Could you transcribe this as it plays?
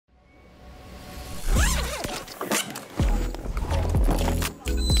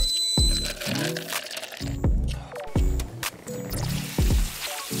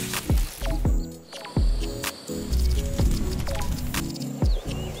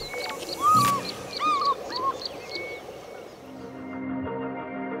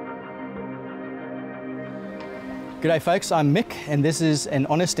G'day folks, I'm Mick and this is an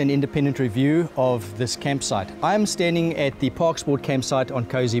honest and independent review of this campsite. I'm standing at the Park Sport campsite on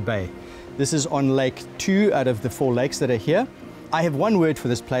Kosi Bay. This is on Lake 2 out of the 4 lakes that are here. I have one word for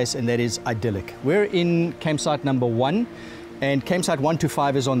this place and that is idyllic. We're in campsite number 1 and campsite 1 to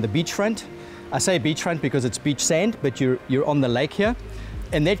 5 is on the beachfront. I say beachfront because it's beach sand, but you're on the lake here.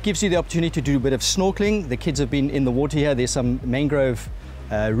 And that gives you the opportunity to do a bit of snorkeling. The kids have been in the water here. There's some mangrove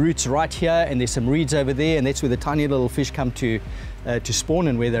roots right here, and there's some reeds over there, and that's where the tiny little fish come to spawn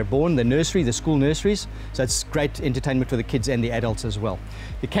and where they're born, the nursery, the school nurseries. So it's great entertainment for the kids and the adults as well.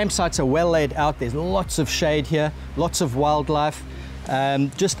 The campsites are well laid out. There's lots of shade here, lots of wildlife.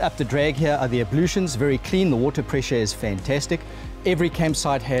 Just up the drag here are the ablutions, very clean. The water pressure is fantastic. Every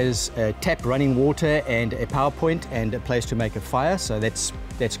campsite has tap running water and a power point and a place to make a fire, so that's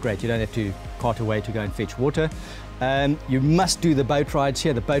great. You don't have to cart away to go and fetch water. You must do the boat rides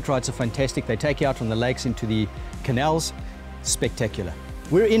here. The boat rides are fantastic. They take you out on the lakes into the canals. Spectacular.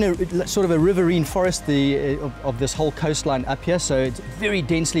 We're in a sort of a riverine forest of this whole coastline up here, so it's very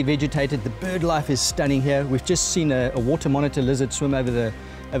densely vegetated. The bird life is stunning here. We've just seen a water monitor lizard swim over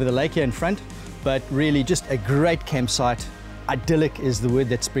the lake here in front, but really just a great campsite. Idyllic is the word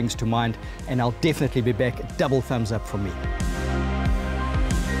that springs to mind, and I'll definitely be back. Double thumbs up from me.